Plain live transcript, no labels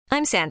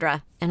I'm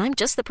Sandra, and I'm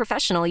just the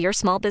professional your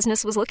small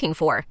business was looking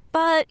for.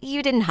 But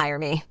you didn't hire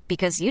me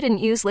because you didn't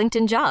use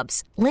LinkedIn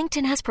Jobs.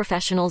 LinkedIn has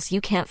professionals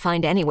you can't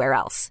find anywhere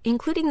else,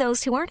 including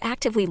those who aren't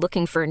actively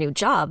looking for a new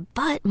job,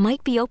 but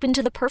might be open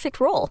to the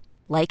perfect role,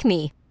 like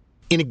me.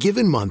 In a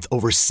given month,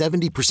 over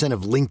 70%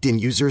 of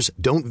LinkedIn users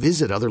don't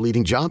visit other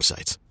leading job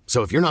sites.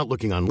 So if you're not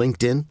looking on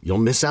LinkedIn, you'll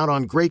miss out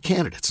on great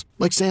candidates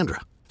like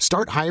Sandra.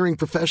 Start hiring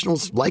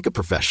professionals like a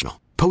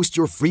professional. Post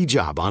your free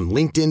job on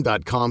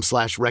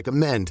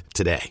linkedin.com/recommend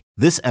today.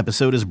 This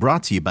episode is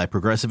brought to you by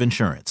Progressive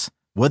Insurance.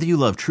 Whether you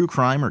love true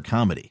crime or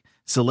comedy,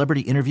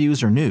 celebrity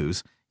interviews or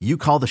news, you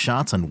call the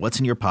shots on what's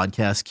in your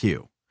podcast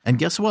queue. And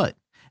guess what?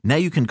 Now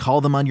you can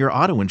call them on your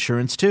auto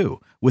insurance too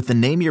with the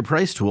Name Your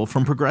Price tool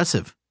from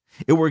Progressive.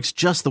 It works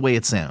just the way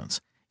it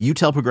sounds. You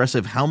tell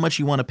Progressive how much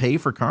you want to pay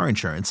for car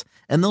insurance,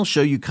 and they'll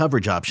show you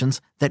coverage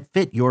options that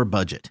fit your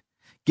budget.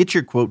 Get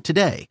your quote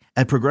today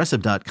at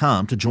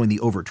Progressive.com to join the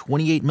over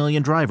 28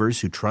 million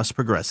drivers who trust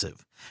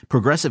Progressive.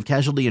 Progressive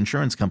Casualty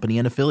Insurance Company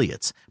and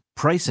Affiliates.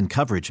 Price and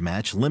coverage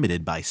match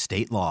limited by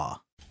state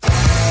law.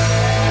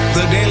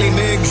 The Daily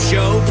Migs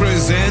Show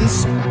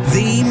presents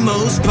the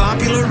most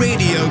popular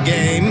radio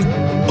game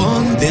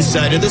on this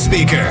side of the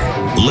speaker.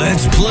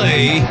 Let's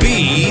play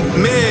Beat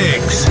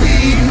Migs.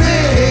 Beat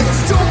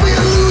Migs, don't be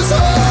a loser.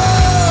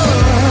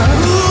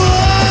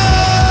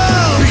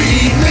 Whoa!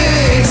 Beat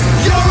Migs,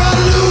 you're a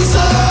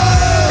loser.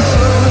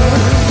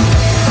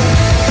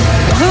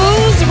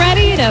 Who's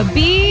ready to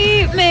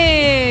beat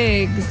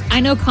Migs? I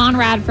know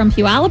Conrad from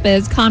Puyallup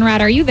is. Conrad,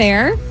 are you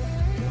there?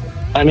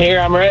 I'm here.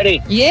 I'm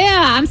ready.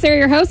 Yeah, I'm Sarah,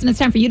 your host, and it's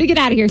time for you to get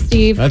out of here,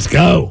 Steve. Let's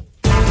go.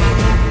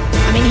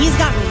 I mean, he's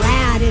got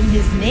rad in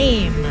his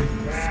name.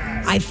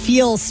 I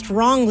feel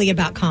strongly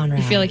about Conrad.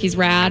 You feel like he's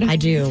rad? I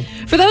do.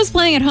 For those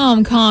playing at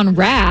home,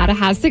 Conrad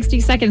has 60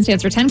 seconds to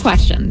answer 10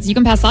 questions. You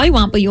can pass all you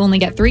want, but you only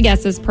get 3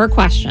 guesses per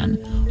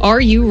question. Are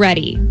you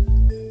ready?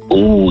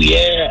 Ooh,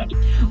 yeah.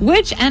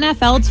 Which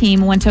NFL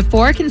team went to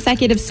 4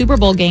 consecutive Super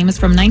Bowl games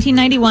from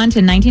 1991 to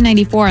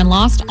 1994 and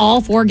lost all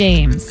 4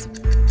 games?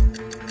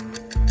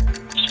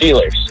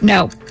 Steelers.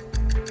 No.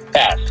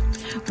 Pass.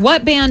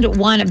 What band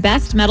won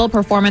Best Metal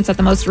Performance at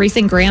the most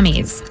recent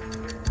Grammys?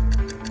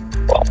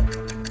 Well,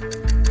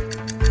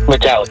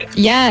 Metallica.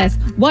 Yes.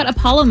 What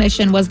Apollo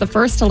mission was the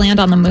first to land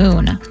on the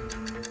moon?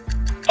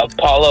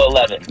 Apollo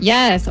 11.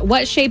 Yes.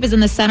 What shape is in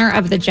the center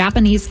of the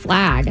Japanese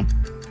flag?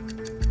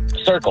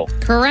 Circle.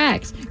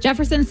 Correct.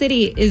 Jefferson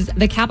City is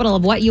the capital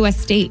of what U.S.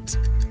 state?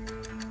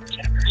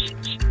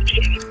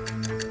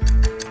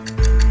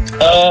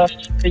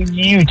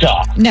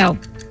 Utah. No.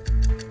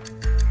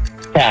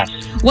 Pass.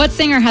 What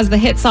singer has the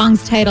hit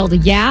songs titled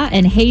Yeah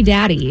and Hey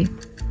Daddy?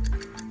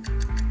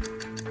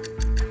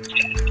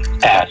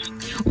 Pass.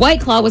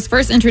 White Claw was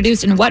first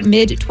introduced in what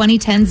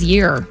mid-2010s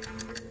year?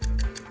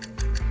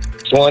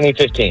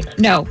 2015.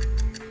 No.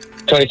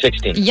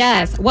 2016.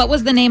 Yes. What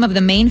was the name of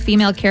the main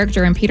female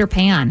character in Peter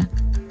Pan?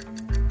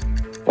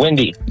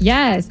 Wendy.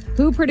 Yes.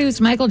 Who produced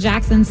Michael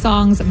Jackson's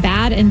songs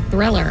Bad and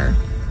Thriller?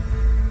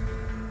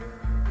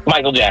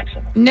 Michael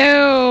Jackson.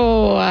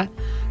 No.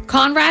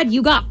 Conrad,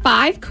 you got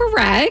 5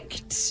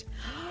 correct.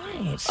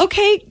 Nice.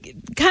 Okay,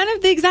 kind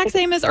of the exact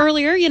same as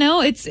earlier. You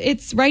know,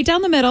 it's right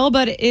down the middle.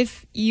 But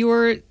if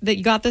you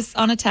got this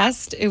on a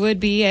test, it would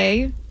be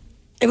a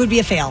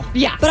fail.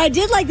 Yeah. But I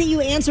did like that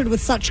you answered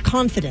with such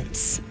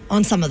confidence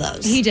on some of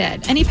those. He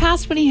did, and he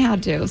passed when he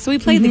had to. So we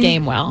played the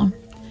game well.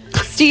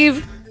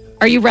 Steve,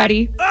 are you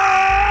ready?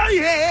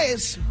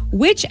 Yes.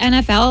 Which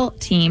NFL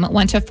team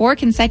went to 4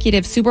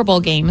 consecutive Super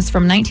Bowl games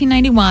from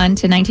 1991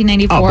 to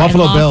 1994? Oh,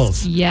 Buffalo and lost?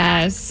 Bills.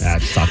 Yes.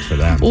 That sucks for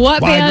them. What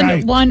band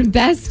right? won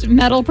Best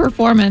Metal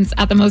Performance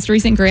at the most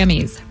recent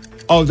Grammys?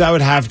 Oh, that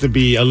would have to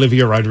be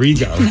Olivia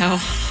Rodrigo. No.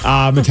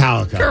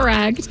 Metallica.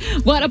 Correct.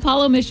 What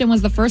Apollo mission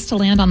was the first to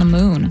land on the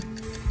moon?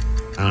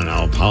 I don't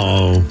know.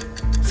 Apollo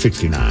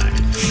 69.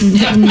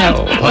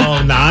 No.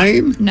 Apollo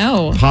 9?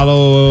 No.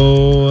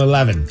 Apollo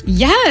 11.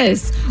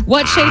 Yes.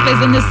 What shape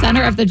is in the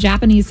center of the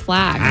Japanese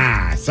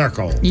flag?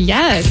 Circle.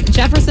 Yes.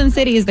 Jefferson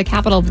City is the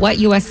capital of what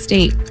U.S.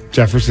 state?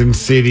 Jefferson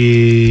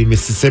City,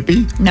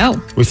 Mississippi?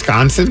 No.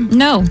 Wisconsin?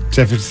 No.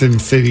 Jefferson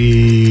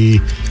City,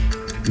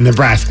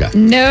 Nebraska?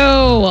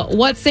 No.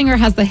 What singer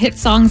has the hit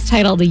songs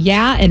titled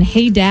Yeah and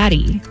Hey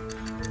Daddy?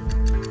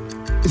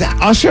 Is that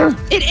Usher?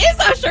 It is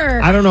Usher.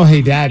 I don't know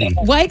Hey Daddy.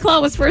 White Claw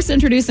was first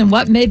introduced in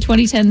what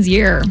mid-2010s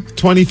year?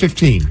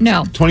 2015.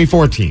 No.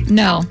 2014.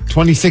 No.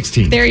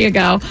 2016. There you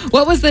go.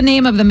 What was the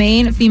name of the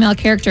main female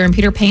character in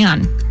Peter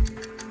Pan?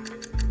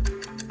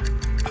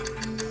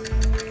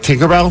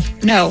 Tinkerbell?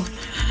 No.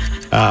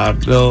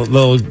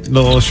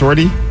 Little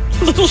Shorty?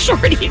 Little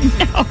Shorty,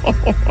 no.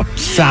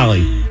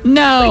 Sally?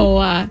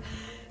 No.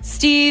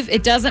 Steve,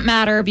 it doesn't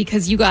matter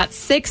because you got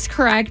 6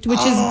 correct, which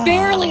is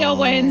barely a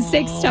win,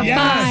 6 to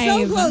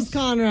 5. So close,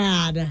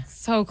 Conrad.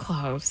 So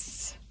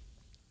close.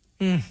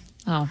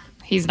 Oh,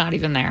 he's not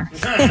even there.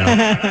 No.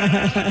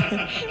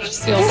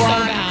 Just feels so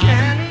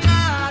bad.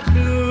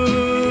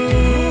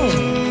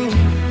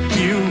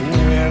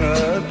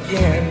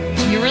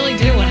 You really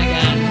do win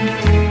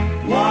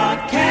again.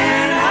 What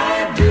can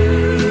I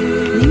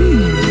do?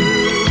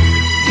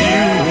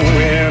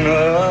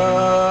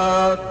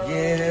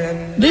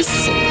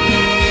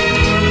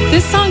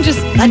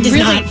 That does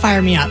not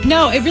fire me up.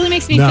 No, it really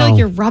makes me feel like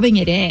you're rubbing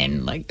it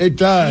in. Like it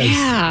does.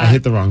 Yeah. I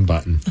hit the wrong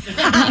button.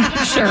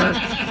 Sure.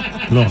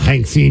 Little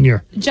Hank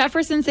Sr.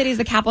 Jefferson City is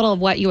the capital of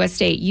what U.S.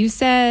 state? You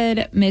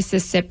said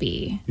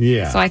Mississippi.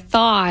 Yeah. So I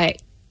thought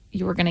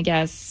you were going to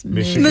guess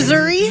Michigan.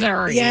 Missouri?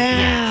 Missouri.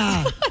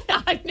 Yeah.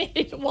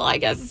 Yes. Well, I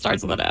guess it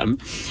starts with an M.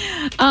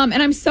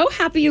 And I'm so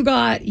happy you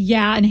got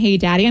Yeah and Hey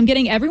Daddy. I'm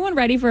getting everyone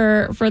ready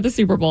for the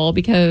Super Bowl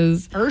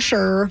because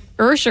Ursher.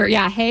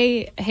 Yeah.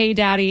 Hey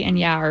Daddy and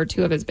Yeah are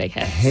two of his big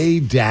hits. Hey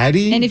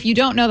Daddy? And if you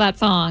don't know that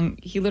song,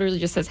 he literally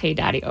just says Hey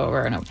Daddy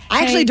over and over.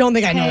 I actually don't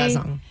think I know that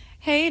song.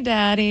 Hey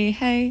Daddy.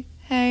 Hey.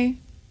 Hey.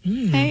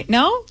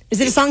 No?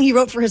 Is it a song he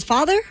wrote for his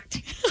father?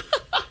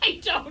 I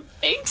don't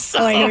think so.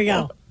 Oh, wait, here we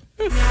go.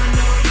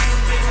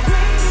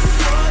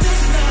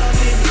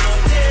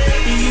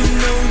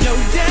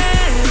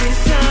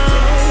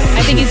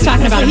 I think he's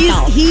talking about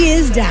himself. He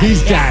is daddy.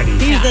 He's daddy.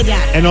 He's the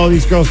daddy. And all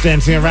these girls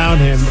dancing around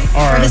him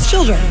are his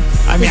children.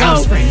 I mean, his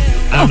offspring.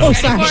 I don't know.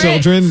 Sorry.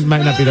 Children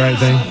might not be the right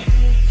thing.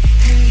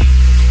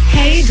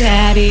 Hey,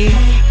 Daddy.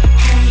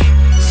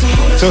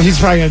 So he's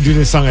probably going to do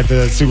this song at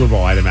the Super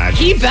Bowl, I'd imagine.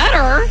 He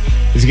better.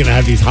 Is he going to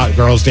have these hot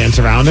girls dance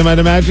around him, I'd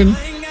imagine?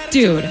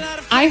 Dude,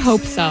 I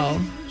hope so.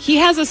 He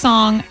has a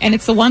song, and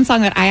it's the one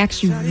song that I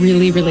actually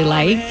really, really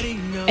like.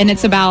 And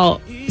it's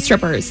about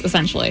strippers,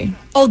 essentially.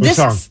 Oh, this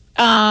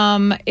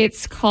song?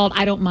 It's called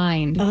I Don't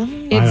Mind. Oh.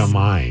 I Don't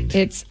Mind.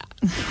 It's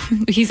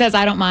he says,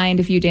 I don't mind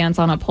if you dance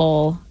on a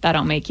pole. That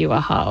don't make you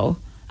a hoe.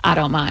 I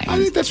don't mind. I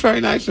think that's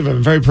very nice of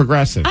him. Very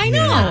progressive. I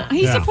know. Yeah.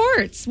 He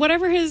supports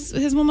whatever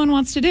his woman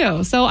wants to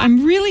do. So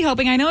I'm really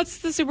hoping, I know it's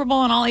the Super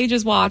Bowl and all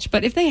ages watch,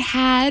 but if they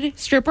had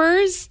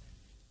strippers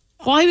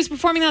while he was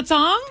performing that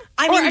song,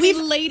 I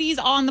mean ladies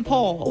on the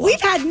pole.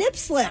 We've had nip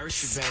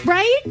slips,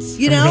 right?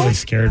 You know? I'm really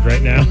scared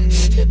right now.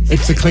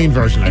 It's the clean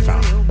version I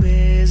found.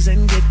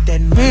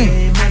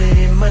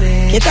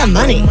 Get that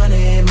money.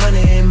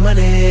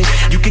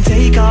 You can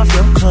take off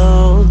your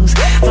clothes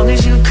as long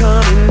as you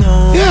coming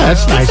home. Yeah,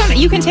 that's nice.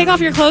 You can take off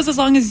your clothes as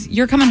long as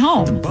you're coming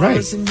home. Right.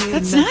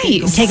 That's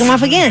nice. Take them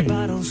off again.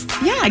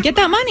 Yeah, get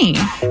that money.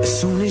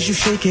 As soon as you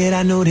shake it,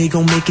 I know they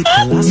gonna make it.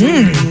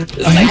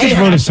 He just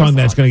wrote a song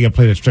that's going to get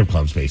played at strip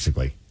clubs,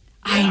 basically.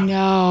 I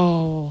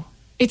know.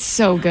 It's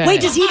so good.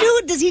 Wait, does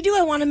he do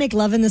I Want to Make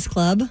Love in This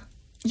Club?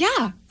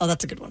 Yeah. Oh,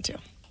 that's a good one too.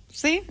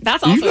 See?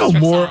 That's also You know a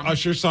strip more song.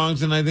 Usher songs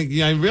than I think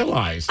I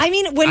realized. I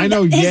mean, when I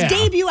know, his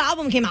debut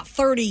album came out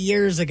 30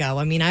 years ago,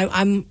 I mean,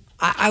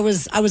 I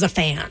was a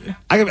fan.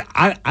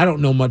 I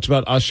don't know much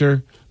about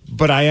Usher,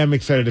 but I am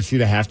excited to see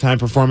the halftime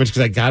performance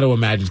because I got to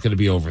imagine it's going to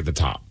be over the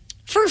top.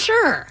 For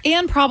sure.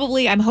 And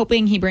probably, I'm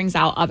hoping he brings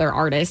out other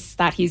artists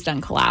that he's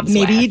done collabs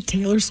Maybe with.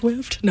 Taylor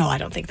Swift? No, I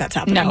don't think that's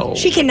happening. No.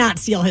 She cannot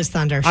steal his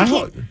thunder. She I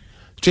can't. hope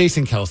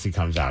Jason Kelsey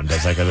comes out and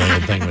does like a little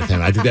thing with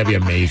him. I think that'd be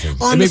amazing.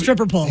 On the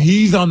stripper pole.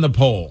 He's on the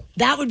pole.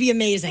 That would be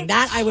amazing.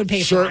 That I would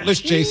pay Shirtless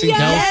for. Jason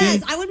Yes,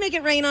 Kelsey? I would make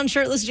it rain on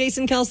shirtless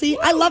Jason Kelsey.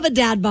 I love a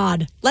dad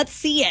bod. Let's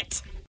see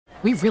it.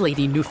 We really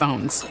need new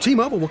phones.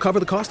 T-Mobile will cover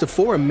the cost of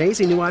 4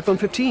 amazing new iPhone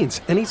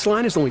 15s, and each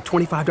line is only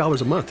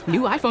 $25 a month.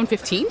 New iPhone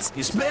 15s?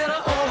 It's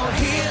better over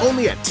here.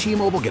 Only at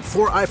T-Mobile, get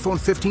 4 iPhone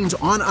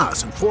 15s on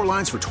us and 4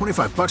 lines for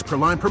 $25 per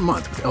line per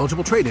month with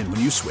eligible trade-in when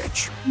you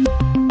switch.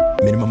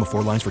 Minimum of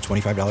 4 lines for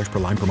 $25 per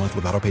line per month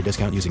with autopay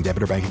discount using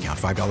debit or bank account.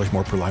 $5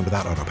 more per line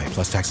without autopay,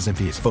 plus taxes and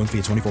fees. Phone fee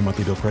at 24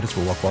 monthly bill credits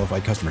for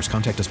well-qualified customers.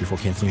 Contact us before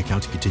canceling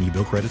account to continue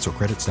bill credits or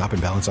credit stop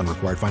and balance on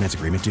required finance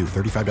agreement due.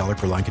 $35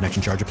 per line connection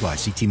charge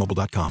applies. See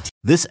T-Mobile.com.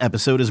 This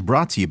episode is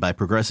brought to you by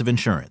Progressive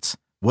Insurance.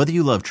 Whether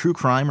you love true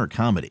crime or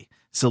comedy,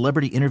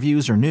 celebrity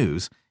interviews or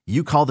news,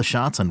 you call the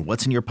shots on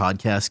what's in your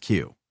podcast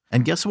queue.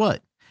 And guess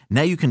what?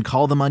 Now you can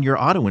call them on your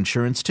auto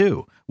insurance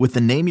too with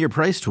the Name Your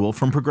Price tool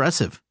from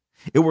Progressive.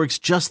 It works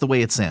just the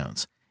way it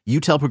sounds. You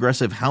tell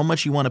Progressive how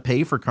much you want to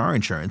pay for car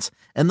insurance,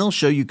 and they'll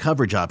show you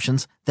coverage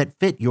options that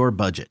fit your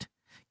budget.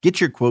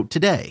 Get your quote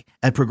today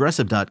at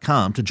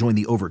Progressive.com to join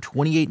the over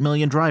 28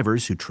 million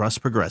drivers who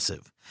trust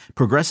Progressive.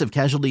 Progressive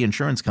Casualty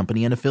Insurance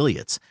Company and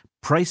Affiliates.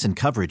 Price and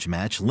coverage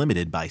match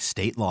limited by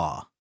state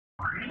law.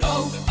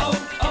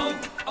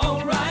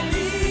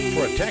 O'Reilly.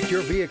 Protect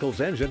your vehicle's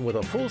engine with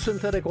a full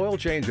synthetic oil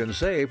change and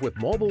save with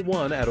Mobil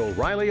 1 at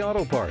O'Reilly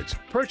Auto Parts.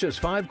 Purchase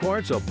 5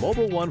 quarts of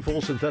Mobil 1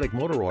 full synthetic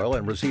motor oil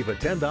and receive a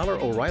 $10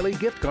 O'Reilly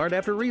gift card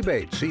after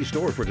rebate. See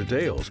store for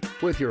details.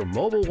 With your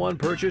Mobil 1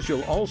 purchase,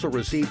 you'll also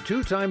receive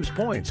 2 times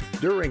points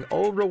during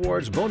O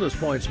Rewards Bonus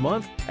Points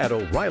Month at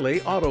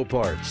O'Reilly Auto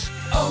Parts.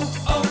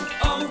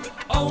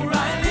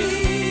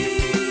 O'Reilly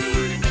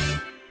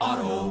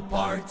Auto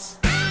Parts.